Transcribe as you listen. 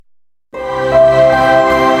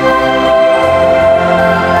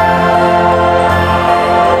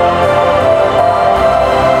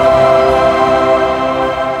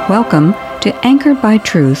Welcome to Anchored by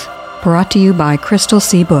Truth, brought to you by Crystal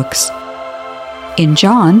Sea Books. In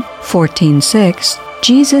John 14:6,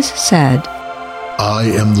 Jesus said, I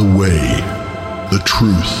am the way, the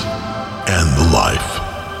truth, and the life.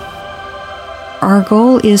 Our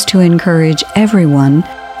goal is to encourage everyone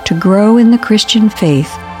to grow in the Christian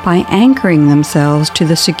faith by anchoring themselves to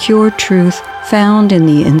the secure truth found in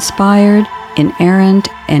the inspired, inerrant,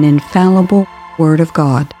 and infallible Word of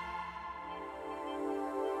God.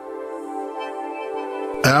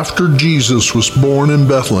 After Jesus was born in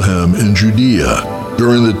Bethlehem in Judea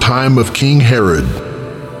during the time of King Herod,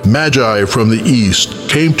 Magi from the east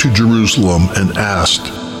came to Jerusalem and asked,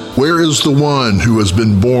 Where is the one who has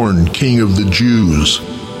been born King of the Jews?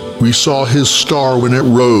 We saw his star when it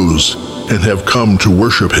rose and have come to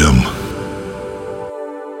worship him.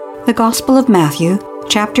 The Gospel of Matthew,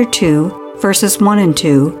 chapter 2, verses 1 and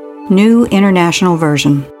 2, New International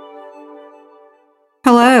Version.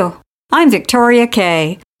 Hello, I'm Victoria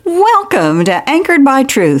Kay. Welcome to Anchored by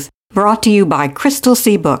Truth, brought to you by Crystal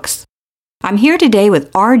Sea Books. I'm here today with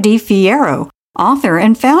RD Fierro, author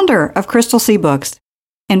and founder of Crystal Sea Books,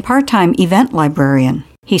 and part-time event librarian.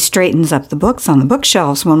 He straightens up the books on the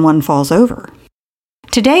bookshelves when one falls over.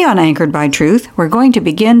 Today on Anchored by Truth, we're going to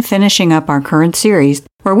begin finishing up our current series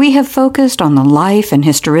where we have focused on the life and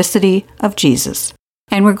historicity of Jesus.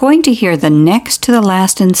 And we're going to hear the next to the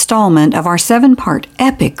last installment of our 7-part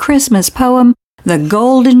epic Christmas poem, The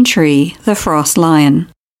Golden Tree, the Frost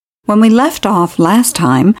Lion. When we left off last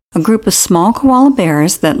time, a group of small koala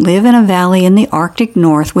bears that live in a valley in the Arctic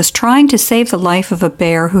North was trying to save the life of a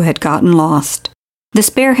bear who had gotten lost. This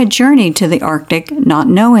bear had journeyed to the Arctic, not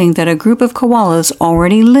knowing that a group of koalas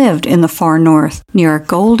already lived in the far north, near a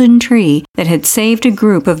golden tree that had saved a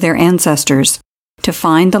group of their ancestors. To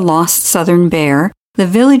find the lost southern bear, the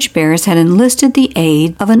village bears had enlisted the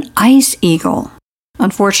aid of an ice eagle.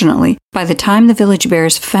 Unfortunately, by the time the village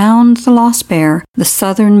bears found the lost bear, the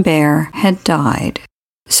southern bear had died.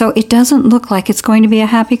 So it doesn't look like it's going to be a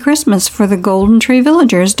happy Christmas for the Golden Tree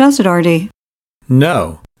villagers, does it, RD?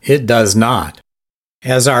 No, it does not.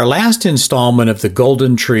 As our last installment of The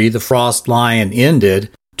Golden Tree, the Frost Lion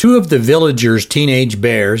ended, two of the villagers' teenage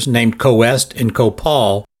bears, named Koest and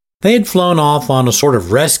Kopaul, they had flown off on a sort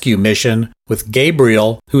of rescue mission with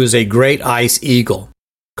Gabriel, who is a great ice eagle.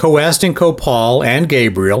 Koest and Kopaul and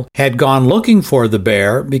Gabriel had gone looking for the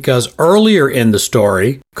bear because earlier in the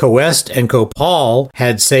story, Koest and Kopaul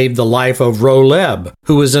had saved the life of Roleb,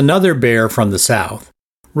 who was another bear from the south.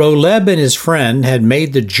 Roleb and his friend had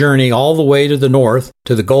made the journey all the way to the north,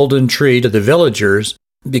 to the Golden Tree, to the villagers,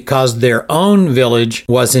 because their own village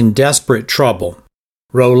was in desperate trouble.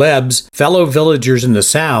 Roleb's fellow villagers in the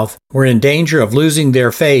south were in danger of losing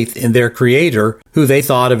their faith in their creator, who they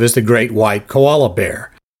thought of as the great white koala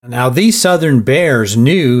bear. Now, these southern bears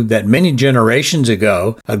knew that many generations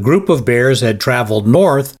ago, a group of bears had traveled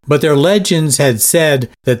north, but their legends had said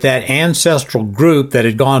that that ancestral group that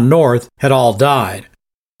had gone north had all died.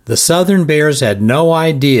 The southern bears had no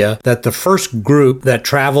idea that the first group that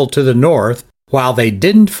traveled to the north, while they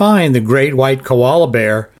didn't find the great white koala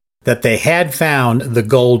bear, that they had found the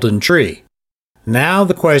golden tree. Now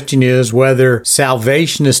the question is whether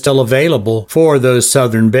salvation is still available for those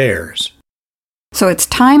southern bears. So it's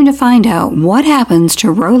time to find out what happens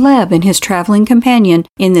to Roleb and his traveling companion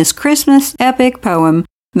in this Christmas epic poem,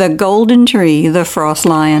 The Golden Tree, the Frost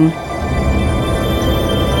Lion.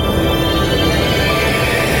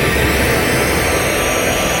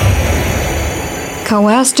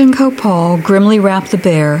 Koest and Kopaul grimly wrapped the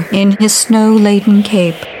bear in his snow-laden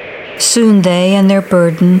cape. Soon they and their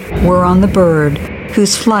burden were on the bird,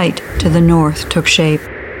 whose flight to the north took shape.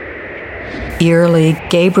 Eerily,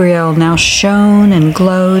 Gabriel now shone and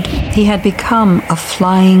glowed. He had become a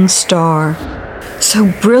flying star.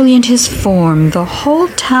 So brilliant his form, the whole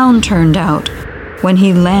town turned out when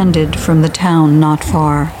he landed from the town not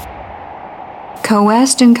far.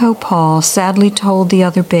 Koest and Kopaul sadly told the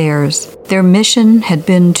other bears their mission had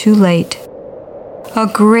been too late. A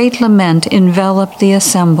great lament enveloped the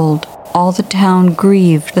assembled. All the town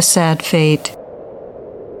grieved the sad fate.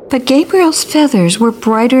 But Gabriel's feathers were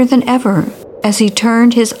brighter than ever as he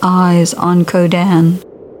turned his eyes on Kodan.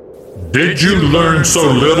 Did you learn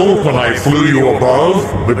so little when I flew you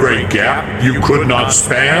above the great gap you could not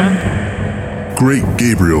span? Great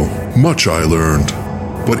Gabriel, much I learned,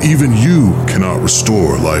 but even you cannot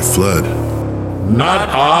restore life fled. Not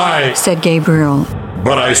I, said Gabriel,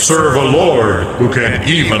 but I serve a Lord who can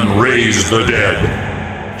even raise the dead.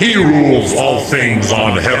 He rules all things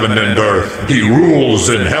on heaven and earth. He rules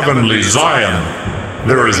in heavenly Zion.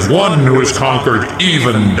 There is one who has conquered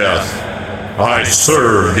even death. I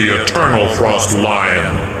serve the eternal Frost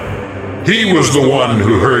Lion. He was the one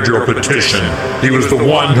who heard your petition. He was the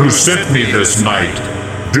one who sent me this night.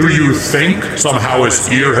 Do you think somehow his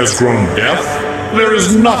ear has grown deaf? There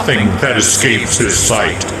is nothing that escapes his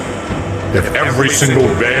sight. If every single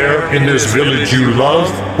bear in this village you love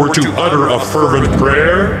were to utter a fervent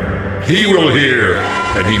prayer, he will hear,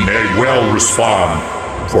 and he may well respond,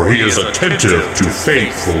 for he is attentive to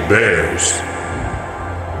faithful bears.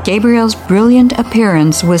 Gabriel's brilliant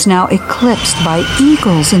appearance was now eclipsed by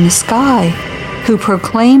eagles in the sky, who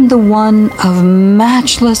proclaimed the one of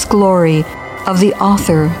matchless glory of the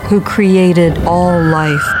author who created all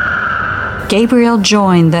life. Gabriel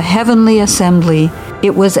joined the heavenly assembly.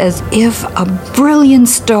 It was as if a brilliant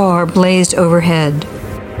star blazed overhead.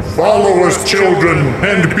 Follow us, children,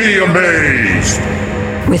 and be amazed.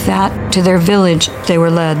 With that, to their village they were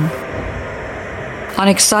led. On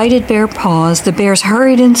excited bear paws, the bears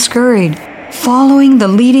hurried and scurried, following the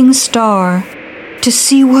leading star, to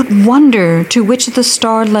see what wonder to which the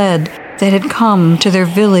star led that had come to their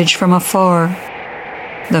village from afar.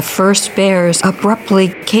 The first bears abruptly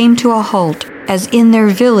came to a halt, as in their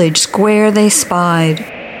village square they spied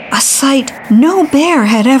a sight no bear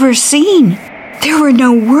had ever seen. There were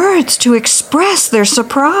no words to express their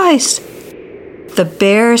surprise. The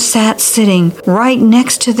bear sat sitting right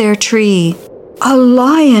next to their tree, a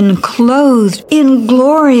lion clothed in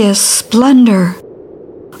glorious splendor,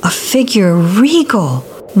 a figure regal,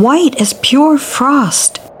 white as pure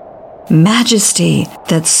frost, majesty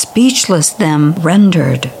that speechless them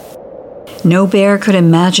rendered. No bear could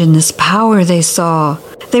imagine this power they saw.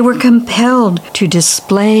 They were compelled to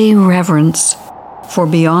display reverence, for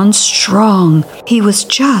beyond strong, he was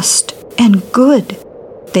just and good.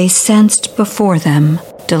 They sensed before them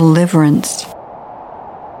deliverance.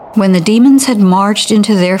 When the demons had marched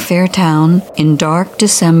into their fair town in dark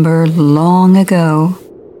December long ago,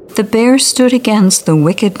 the bears stood against the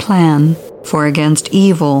wicked plan, for against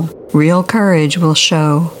evil real courage will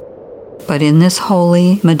show. But in this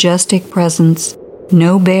holy, majestic presence,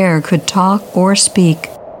 no bear could talk or speak.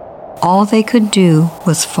 All they could do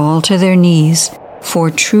was fall to their knees, for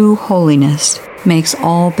true holiness makes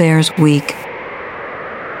all bears weak.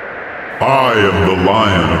 I am the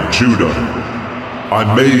Lion of Judah.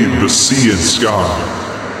 I made the sea and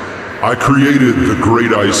sky. I created the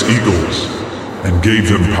great ice eagles and gave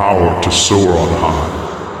them power to soar on high.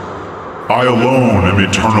 I alone am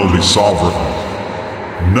eternally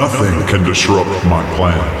sovereign. Nothing can disrupt my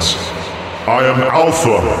plans. I am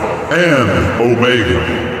Alpha and Omega.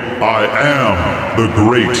 I am the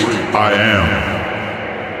great I am.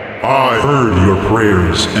 I heard your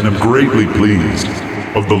prayers and am greatly pleased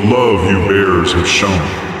of the love you bears have shown.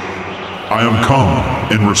 I am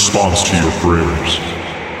come in response to your prayers.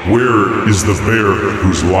 Where is the bear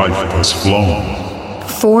whose life has flown?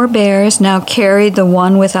 4 bears now carried the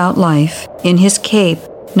one without life in his cape,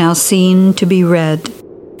 now seen to be red.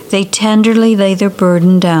 They tenderly lay their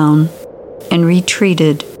burden down and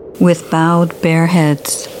retreated with bowed bare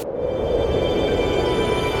heads.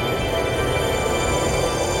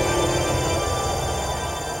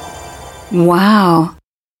 Wow!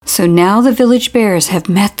 So now the village bears have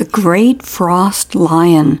met the great frost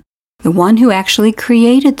lion, the one who actually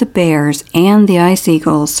created the bears and the ice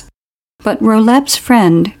eagles. But Roleb's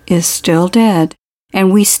friend is still dead,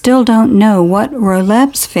 and we still don't know what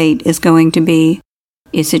Roleb's fate is going to be.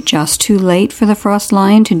 Is it just too late for the frost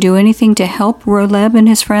lion to do anything to help Roleb and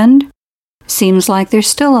his friend? Seems like there's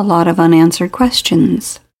still a lot of unanswered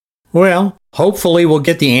questions. Well, hopefully we'll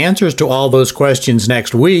get the answers to all those questions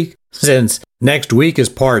next week, since next week is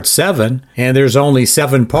part 7, and there's only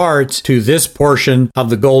 7 parts to this portion of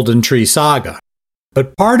the Golden Tree saga.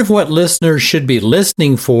 But part of what listeners should be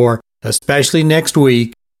listening for, especially next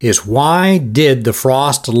week, is why did the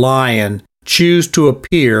frost lion choose to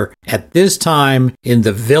appear at this time in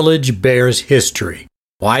the village bear's history?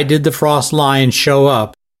 Why did the frost lion show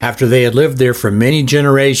up after they had lived there for many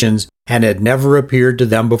generations and had never appeared to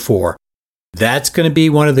them before? That's going to be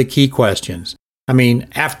one of the key questions. I mean,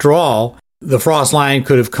 after all, the frost lion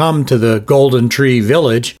could have come to the Golden Tree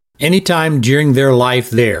village anytime during their life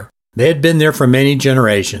there. They had been there for many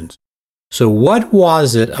generations. So what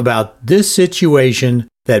was it about this situation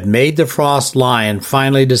that made the frost lion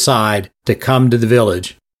finally decide to come to the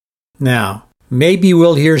village? Now, maybe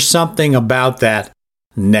we'll hear something about that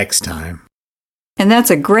next time. And that's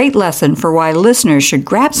a great lesson for why listeners should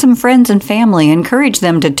grab some friends and family and encourage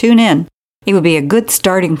them to tune in. It would be a good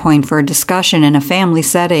starting point for a discussion in a family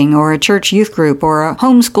setting or a church youth group or a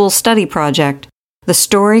homeschool study project. The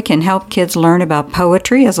story can help kids learn about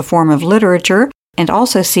poetry as a form of literature and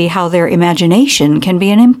also see how their imagination can be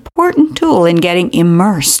an important tool in getting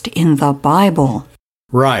immersed in the Bible.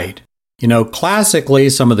 Right. Classically,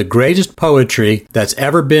 some of the greatest poetry that's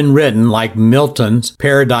ever been written, like Milton's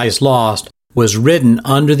Paradise Lost, was written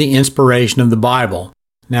under the inspiration of the Bible.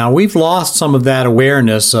 Now, we've lost some of that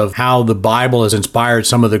awareness of how the Bible has inspired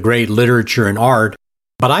some of the great literature and art,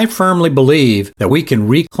 but I firmly believe that we can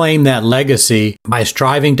reclaim that legacy by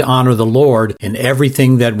striving to honor the Lord in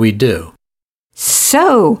everything that we do.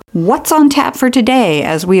 So, what's on tap for today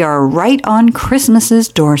as we are right on Christmas's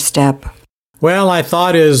doorstep? Well, I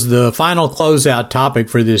thought as the final closeout topic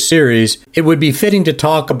for this series, it would be fitting to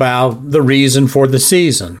talk about the reason for the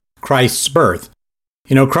season, Christ's birth.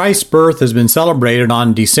 Christ's birth has been celebrated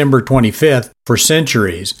on December 25th for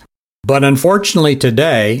centuries. But unfortunately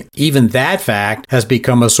today, even that fact has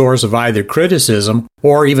become a source of either criticism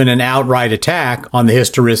or even an outright attack on the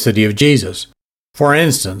historicity of Jesus. For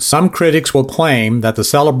instance, some critics will claim that the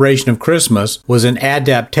celebration of Christmas was an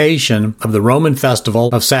adaptation of the Roman festival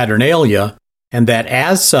of Saturnalia, and that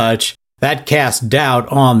as such, that casts doubt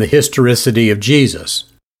on the historicity of Jesus.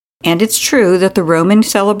 And it's true that the Roman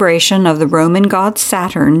celebration of the Roman god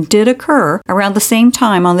Saturn did occur around the same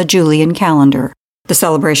time on the Julian calendar. The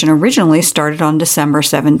celebration originally started on December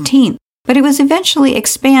 17th, but it was eventually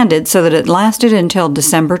expanded so that it lasted until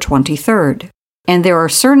December 23rd. And there are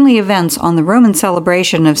certainly events on the Roman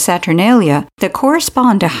celebration of Saturnalia that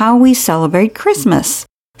correspond to how we celebrate Christmas.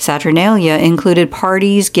 Saturnalia included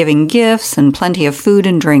parties, giving gifts, and plenty of food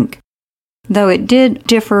and drink. Though it did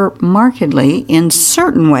differ markedly in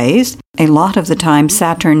certain ways, a lot of the time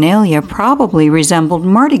Saturnalia probably resembled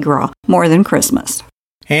Mardi Gras more than Christmas.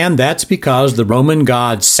 And that's because the Roman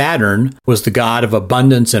god Saturn was the god of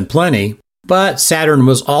abundance and plenty, but Saturn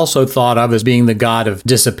was also thought of as being the god of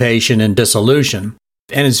dissipation and dissolution.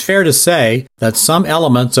 And it's fair to say that some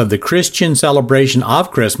elements of the Christian celebration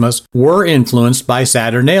of Christmas were influenced by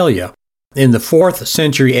Saturnalia. In the 4th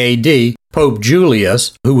century AD, Pope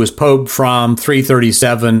Julius, who was pope from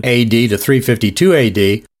 337 AD to 352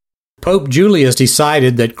 AD, Pope Julius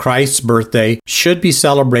decided that Christ's birthday should be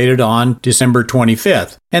celebrated on December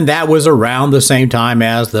 25th, and that was around the same time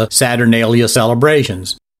as the Saturnalia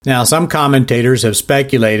celebrations. Now, some commentators have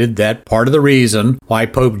speculated that part of the reason why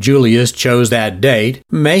Pope Julius chose that date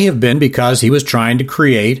may have been because he was trying to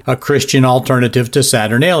create a Christian alternative to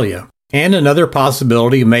Saturnalia. And another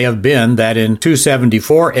possibility may have been that in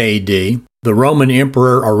 274 AD, the Roman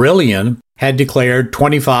Emperor Aurelian had declared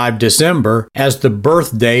 25 December as the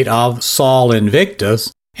birth date of Sol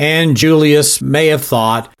Invictus, and Julius may have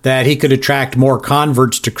thought that he could attract more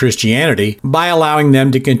converts to Christianity by allowing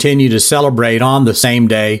them to continue to celebrate on the same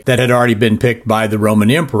day that had already been picked by the Roman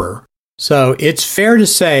emperor. So it's fair to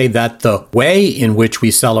say that the way in which we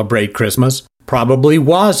celebrate Christmas probably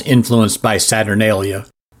was influenced by Saturnalia.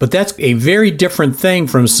 But that's a very different thing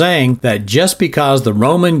from saying that just because the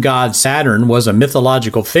Roman god Saturn was a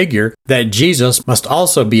mythological figure, that Jesus must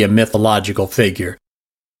also be a mythological figure.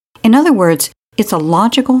 In other words, it's a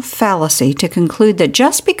logical fallacy to conclude that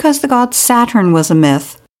just because the god Saturn was a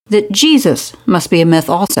myth, that Jesus must be a myth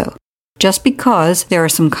also, just because there are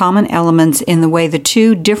some common elements in the way the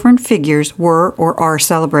two different figures were or are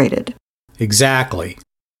celebrated. Exactly.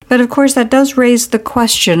 But of course that does raise the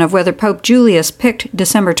question of whether Pope Julius picked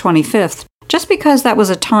December 25th just because that was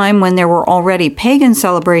a time when there were already pagan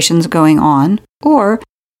celebrations going on, or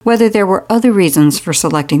whether there were other reasons for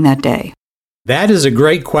selecting that day. That is a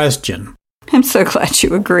great question. I'm so glad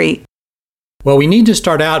you agree. Well, we need to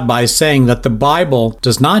start out by saying that the Bible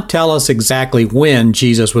does not tell us exactly when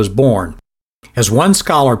Jesus was born. As one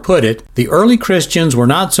scholar put it, the early Christians were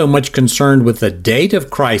not so much concerned with the date of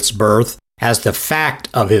Christ's birth as the fact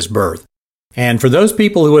of his birth. And for those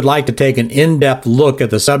people who would like to take an in-depth look at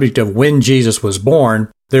the subject of when Jesus was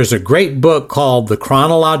born, there's a great book called The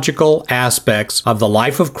Chronological Aspects of the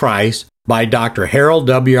Life of Christ by Dr. Harold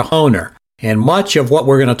W. Hoehner. And much of what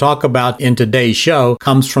we're going to talk about in today's show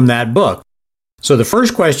comes from that book. So the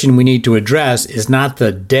first question we need to address is not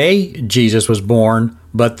the day Jesus was born,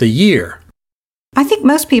 but the year. I think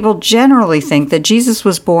most people generally think that Jesus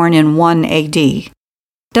was born in 1 AD.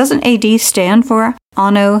 Doesn't AD stand for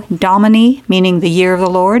Anno Domini, meaning the year of the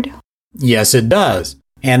Lord? Yes, it does.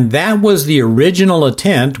 And that was the original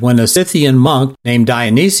attempt when a Scythian monk named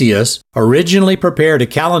Dionysius originally prepared a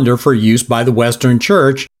calendar for use by the Western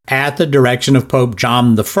Church at the direction of Pope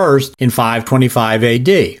John I in 525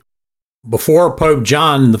 AD. Before Pope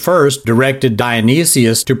John I directed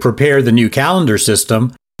Dionysius to prepare the new calendar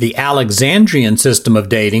system, the Alexandrian system of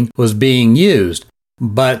dating was being used.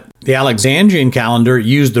 But the Alexandrian calendar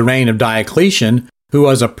used the reign of Diocletian, who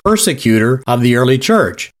was a persecutor of the early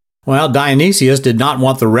church. Well, Dionysius did not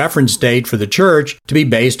want the reference date for the church to be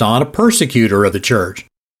based on a persecutor of the church.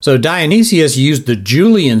 So Dionysius used the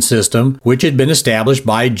Julian system, which had been established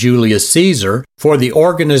by Julius Caesar, for the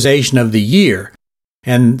organization of the year.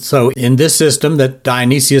 And so in this system that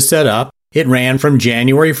Dionysius set up, it ran from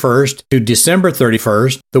January 1st to December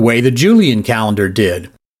 31st, the way the Julian calendar did.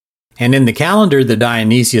 And in the calendar that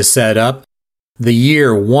Dionysius set up, the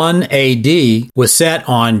year 1 AD was set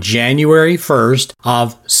on January 1st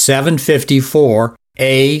of 754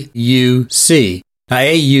 AUC. Now,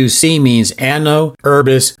 AUC means Anno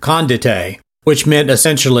Urbis Condite, which meant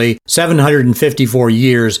essentially 754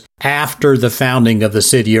 years after the founding of the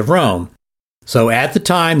city of Rome. So at the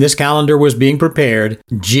time this calendar was being prepared,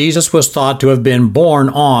 Jesus was thought to have been born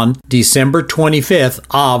on December 25th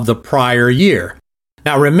of the prior year.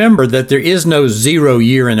 Now remember that there is no 0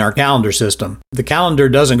 year in our calendar system. The calendar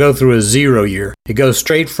doesn't go through a 0 year. It goes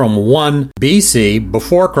straight from 1 BC,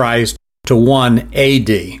 before Christ, to 1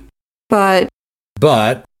 AD.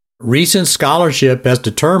 But recent scholarship has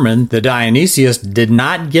determined that Dionysius did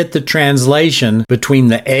not get the translation between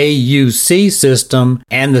the AUC system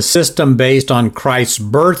and the system based on Christ's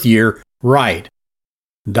birth year right.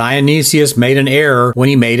 Dionysius made an error when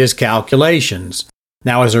he made his calculations.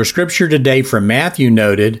 Now, as our scripture today from Matthew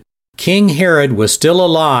noted, King Herod was still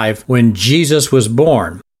alive when Jesus was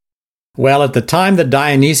born. Well, at the time that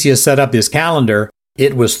Dionysius set up his calendar,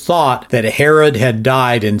 it was thought that Herod had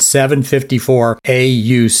died in 754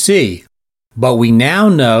 AUC, but we now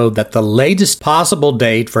know that the latest possible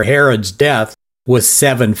date for Herod's death was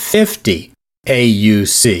 750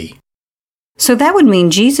 AUC. So that would mean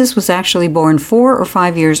Jesus was actually born 4 or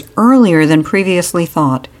 5 years earlier than previously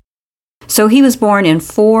thought. So he was born in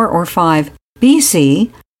 4 or 5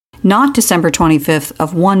 BC, not December 25th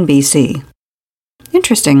of 1 BC.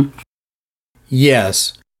 Interesting.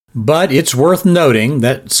 Yes. But it's worth noting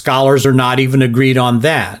that scholars are not even agreed on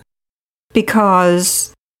that.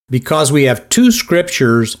 Because we have 2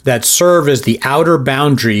 scriptures that serve as the outer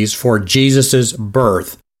boundaries for Jesus'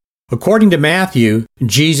 birth. According to Matthew,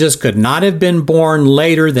 Jesus could not have been born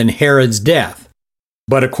later than Herod's death.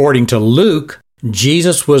 But according to Luke,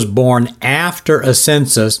 Jesus was born after a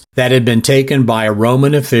census that had been taken by a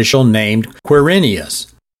Roman official named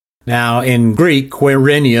Quirinius. Now, in Greek,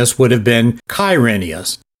 Quirinius would have been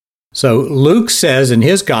Quirinius. So Luke says in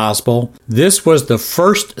his gospel, this was the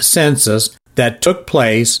first census that took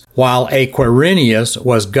place while a Quirinius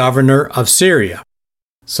was governor of Syria.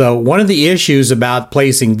 So one of the issues about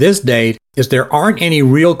placing this date is there aren't any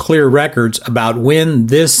real clear records about when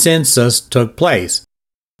this census took place.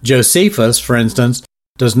 Josephus, for instance,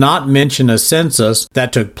 does not mention a census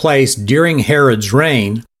that took place during Herod's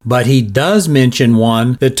reign, but he does mention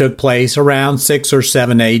one that took place around 6 or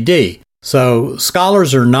 7 AD. So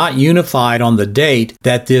scholars are not unified on the date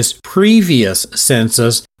that this previous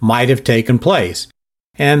census might have taken place.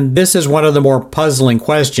 And this is one of the more puzzling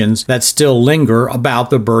questions that still linger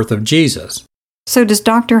about the birth of Jesus. So does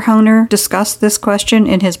Dr. Hohner discuss this question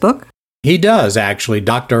in his book? He does, actually.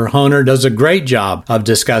 Dr. Hohner does a great job of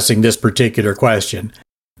discussing this particular question.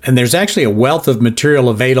 And there's actually a wealth of material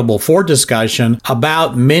available for discussion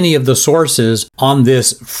about many of the sources on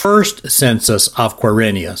this first census of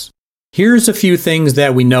Quirinius. Here's a few things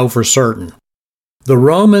that we know for certain. The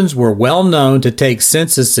Romans were well known to take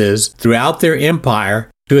censuses throughout their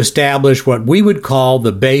empire to establish what we would call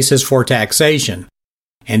the basis for taxation.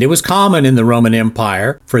 And it was common in the Roman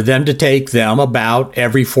Empire for them to take them about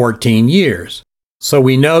every 14 years. So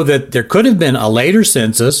we know that there could have been a later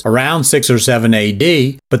census around 6 or 7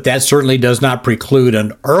 AD, but that certainly does not preclude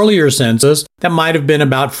an earlier census that might have been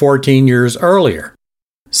about 14 years earlier.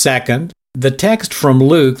 Second, the text from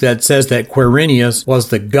Luke that says that Quirinius was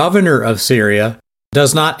the governor of Syria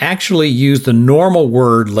does not actually use the normal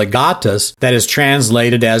word legatus that is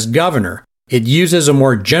translated as governor. It uses a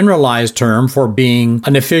more generalized term for being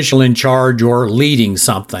an official in charge or leading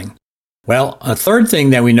something. Well, a third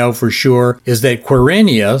thing that we know for sure is that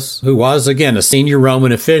Quirinius, who was again a senior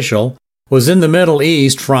Roman official, was in the Middle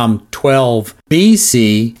East from 12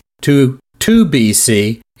 BC to 2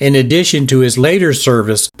 BC, in addition to his later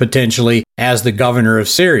service potentially as the governor of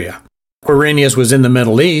Syria. Quirinius was in the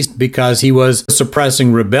Middle East because he was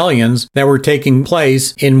suppressing rebellions that were taking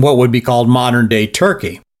place in what would be called modern-day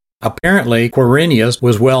Turkey. Apparently, Quirinius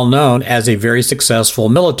was well known as a very successful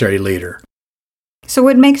military leader. So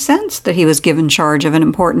it makes sense that he was given charge of an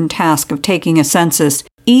important task of taking a census,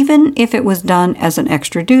 even if it was done as an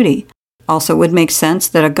extra duty. Also, it would make sense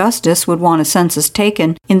that Augustus would want a census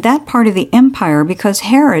taken in that part of the empire because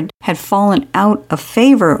Herod had fallen out of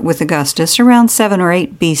favor with Augustus around 7 or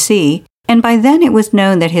 8 BC, and by then it was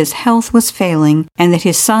known that his health was failing and that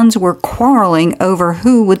his sons were quarreling over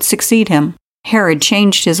who would succeed him. Herod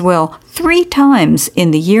changed his will 3 times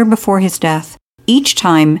in the year before his death, each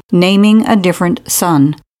time naming a different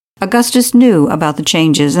son. Augustus knew about the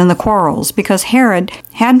changes and the quarrels because Herod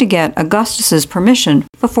had to get Augustus's permission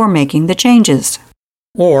before making the changes.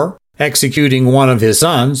 Or executing one of his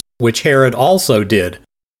sons, which Herod also did,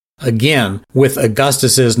 again with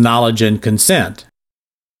Augustus's knowledge and consent.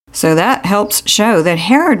 So that helps show that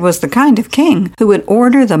Herod was the kind of king who would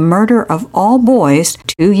order the murder of all boys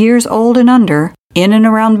 2 years old and under in and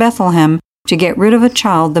around Bethlehem to get rid of a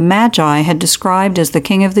child the Magi had described as the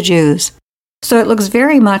king of the Jews. So it looks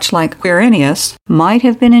very much like Quirinius might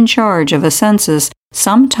have been in charge of a census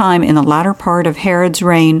sometime in the latter part of Herod's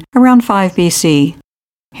reign around 5 BC.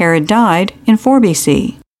 Herod died in 4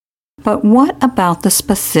 BC. But what about the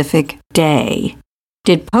specific day?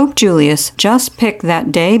 Did Pope Julius just pick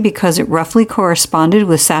that day because it roughly corresponded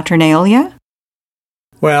with Saturnalia?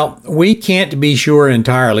 Well, we can't be sure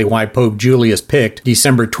entirely why Pope Julius picked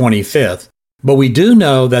December 25th, but we do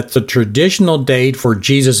know that the traditional date for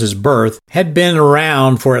Jesus' birth had been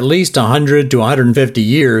around for at least 100 to 150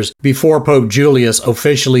 years before Pope Julius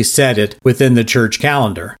officially set it within the church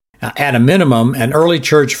calendar. At a minimum, an early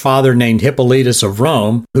church father named Hippolytus of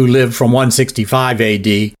Rome, who lived from 165 AD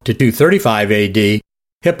to 235 AD,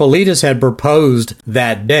 Hippolytus had proposed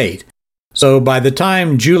that date. So by the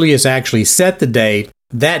time Julius actually set the date,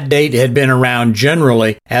 that date had been around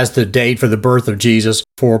generally as the date for the birth of Jesus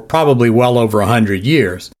for probably well over 100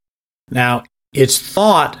 years. Now, it's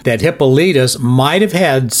thought that Hippolytus might have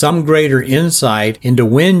had some greater insight into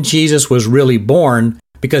when Jesus was really born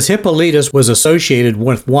because Hippolytus was associated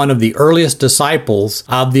with one of the earliest disciples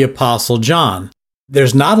of the Apostle John.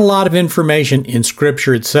 There's not a lot of information in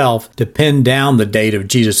Scripture itself to pin down the date of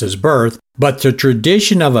Jesus' birth, but the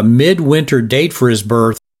tradition of a midwinter date for his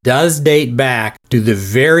birth does date back to the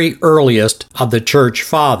very earliest of the church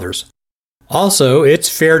fathers. Also, it's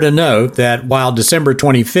fair to note that while December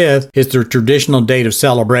 25th is the traditional date of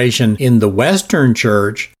celebration in the Western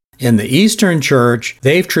Church, in the Eastern Church,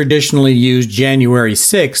 they've traditionally used January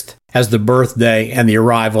 6th as the birthday and the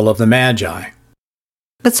arrival of the Magi.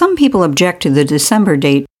 But some people object to the December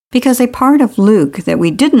date because a part of Luke that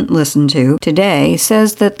we didn't listen to today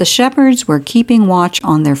says that the shepherds were keeping watch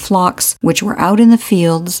on their flocks, which were out in the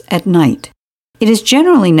fields at night. It is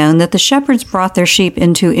generally known that the shepherds brought their sheep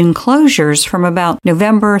into enclosures from about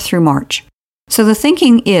November through March. So the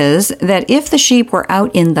thinking is that if the sheep were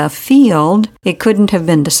out in the field, it couldn't have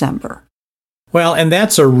been December. Well, and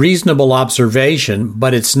that's a reasonable observation,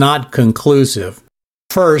 but it's not conclusive.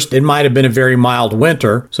 First, it might have been a very mild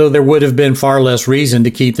winter, so there would have been far less reason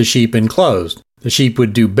to keep the sheep enclosed. The sheep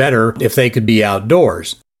would do better if they could be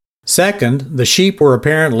outdoors. Second, the sheep were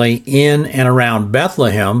apparently in and around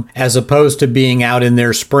Bethlehem as opposed to being out in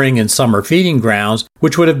their spring and summer feeding grounds,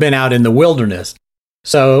 which would have been out in the wilderness.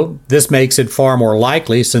 So, this makes it far more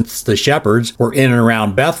likely, since the shepherds were in and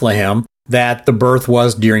around Bethlehem, that the birth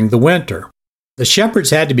was during the winter. The shepherds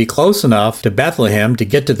had to be close enough to Bethlehem to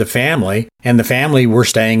get to the family, and the family were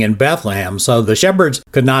staying in Bethlehem, so the shepherds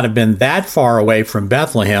could not have been that far away from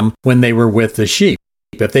Bethlehem when they were with the sheep.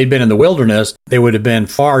 If they'd been in the wilderness, they would have been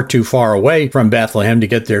far too far away from Bethlehem to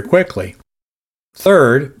get there quickly.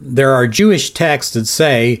 Third, there are Jewish texts that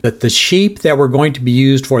say that the sheep that were going to be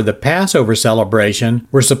used for the Passover celebration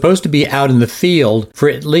were supposed to be out in the field for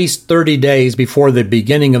at least 30 days before the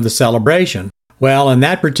beginning of the celebration. Well, in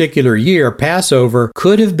that particular year, Passover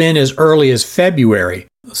could have been as early as February,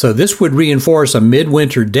 so this would reinforce a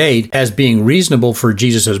midwinter date as being reasonable for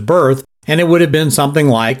Jesus' birth, and it would have been something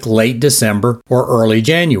like late December or early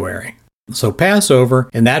January. So Passover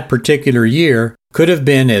in that particular year could have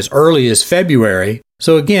been as early as February,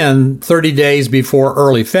 so again, 30 days before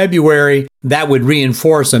early February, that would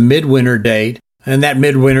reinforce a midwinter date, and that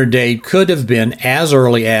midwinter date could have been as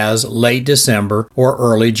early as late December or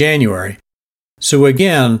early January. So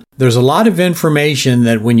again, there's a lot of information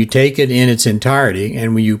that when you take it in its entirety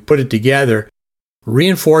and when you put it together,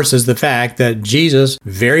 reinforces the fact that Jesus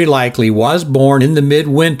very likely was born in the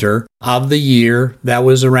midwinter of the year that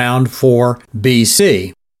was around 4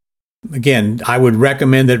 BC. Again, I would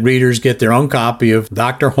recommend that readers get their own copy of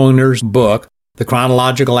Dr. Honer's book, The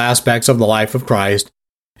Chronological Aspects of the Life of Christ,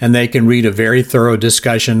 and they can read a very thorough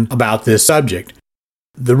discussion about this subject.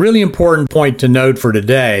 The really important point to note for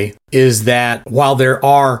today is that while there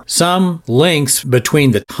are some links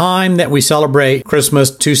between the time that we celebrate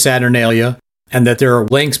Christmas to Saturnalia, and that there are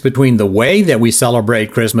links between the way that we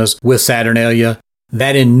celebrate Christmas with Saturnalia,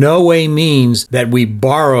 that in no way means that we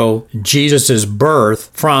borrow Jesus'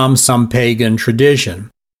 birth from some pagan tradition.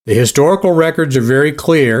 The historical records are very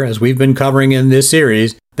clear, as we've been covering in this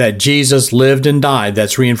series, that Jesus lived and died.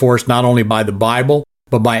 That's reinforced not only by the Bible,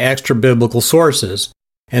 but by extra-biblical sources.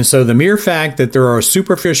 And so the mere fact that there are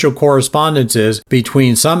superficial correspondences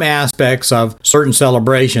between some aspects of certain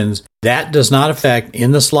celebrations, that does not affect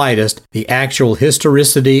in the slightest the actual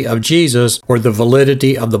historicity of Jesus or the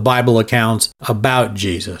validity of the Bible accounts about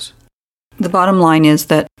Jesus. The bottom line is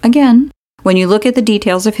that, again, when you look at the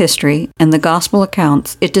details of history and the gospel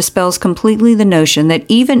accounts, it dispels completely the notion that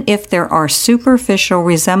even if there are superficial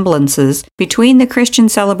resemblances between the Christian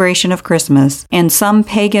celebration of Christmas and some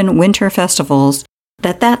pagan winter festivals,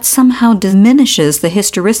 that somehow diminishes the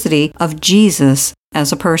historicity of Jesus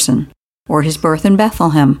as a person, or his birth in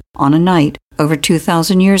Bethlehem on a night over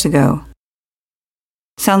 2,000 years ago.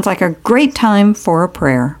 Sounds like a great time for a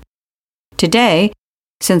prayer. Today,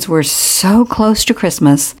 since we're so close to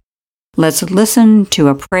Christmas, let's listen to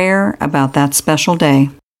a prayer about that special day.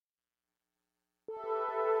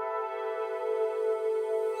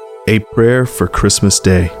 A prayer for Christmas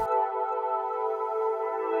Day.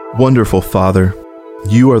 Wonderful Father,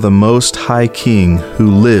 you are the Most High King who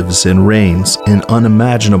lives and reigns in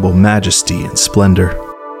unimaginable majesty and splendor.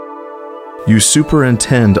 You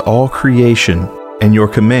superintend all creation, and your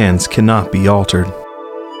commands cannot be altered.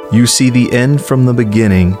 You see the end from the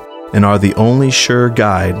beginning and are the only sure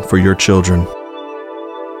guide for your children.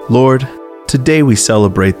 Lord, today we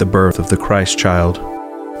celebrate the birth of the Christ child.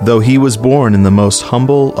 Though he was born in the most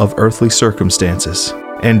humble of earthly circumstances,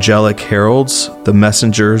 angelic heralds, the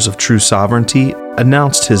messengers of true sovereignty,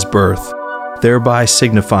 announced his birth, thereby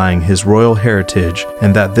signifying his royal heritage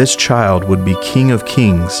and that this child would be King of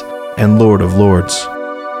Kings and Lord of Lords.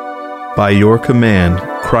 By your command,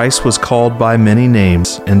 Christ was called by many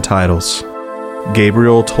names and titles.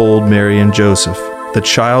 Gabriel told Mary and Joseph the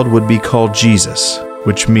child would be called Jesus,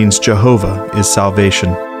 which means Jehovah is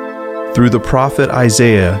salvation. Through the prophet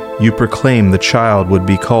Isaiah, you proclaimed the child would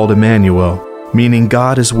be called Emmanuel, meaning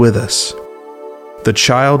God is with us. The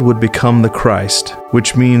child would become the Christ,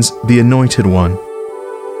 which means the Anointed One.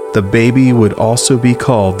 The baby would also be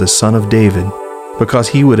called the Son of David, because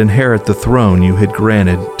he would inherit the throne you had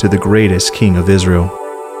granted to the greatest King of Israel.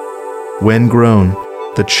 When grown,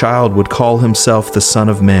 the child would call himself the Son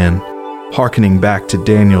of Man, hearkening back to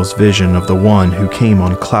Daniel's vision of the one who came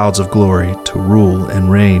on clouds of glory to rule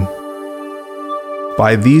and reign.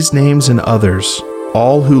 By these names and others,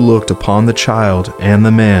 all who looked upon the child and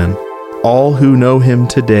the man, all who know him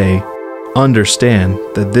today, understand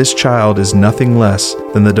that this child is nothing less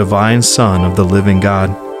than the divine Son of the living God.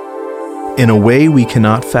 In a way we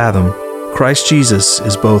cannot fathom, Christ Jesus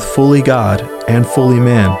is both fully God and fully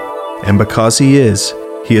man, and because he is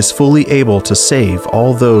fully able to save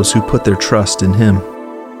all those who put their trust in him.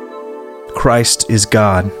 Christ is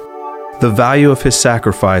God. The value of his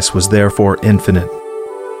sacrifice was therefore infinite.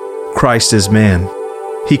 Christ is man.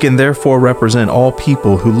 He can therefore represent all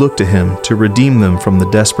people who look to him to redeem them from the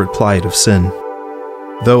desperate plight of sin.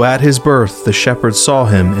 Though at his birth the shepherds saw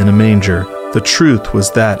him in a manger, the truth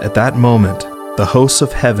was that at that moment the hosts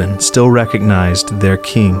of heaven still recognized their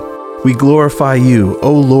King. We glorify you,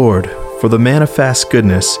 O Lord, for the manifest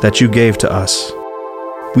goodness that you gave to us.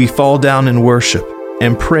 We fall down in worship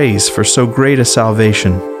and praise for so great a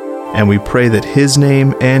salvation, and we pray that his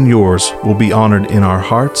name and yours will be honored in our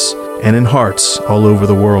hearts and in hearts all over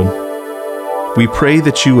the world. We pray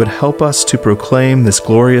that you would help us to proclaim this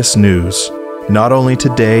glorious news, not only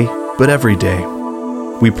today, but every day.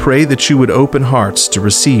 We pray that you would open hearts to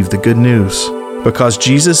receive the good news. Because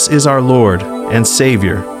Jesus is our Lord and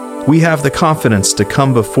Savior, we have the confidence to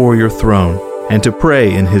come before your throne and to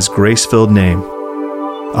pray in his grace-filled name.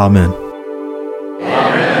 Amen.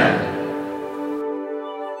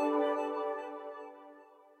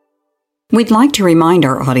 We'd like to remind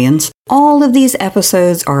our audience, all of these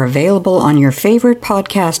episodes are available on your favorite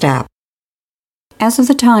podcast app. As of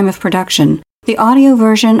the time of production, the audio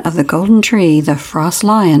version of The Golden Tree, The Frost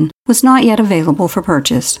Lion, was not yet available for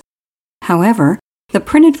purchase. However, the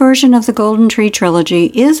printed version of the Golden Tree trilogy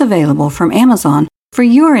is available from Amazon for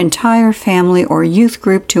your entire family or youth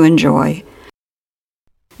group to enjoy.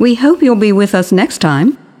 We hope you'll be with us next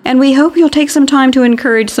time, and we hope you'll take some time to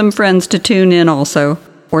encourage some friends to tune in also,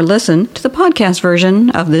 or listen to the podcast version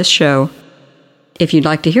of this show. If you'd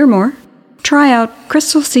like to hear more, try out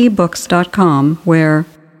crystalseabooks.com, where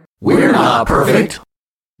we're not perfect,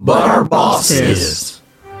 but our boss is.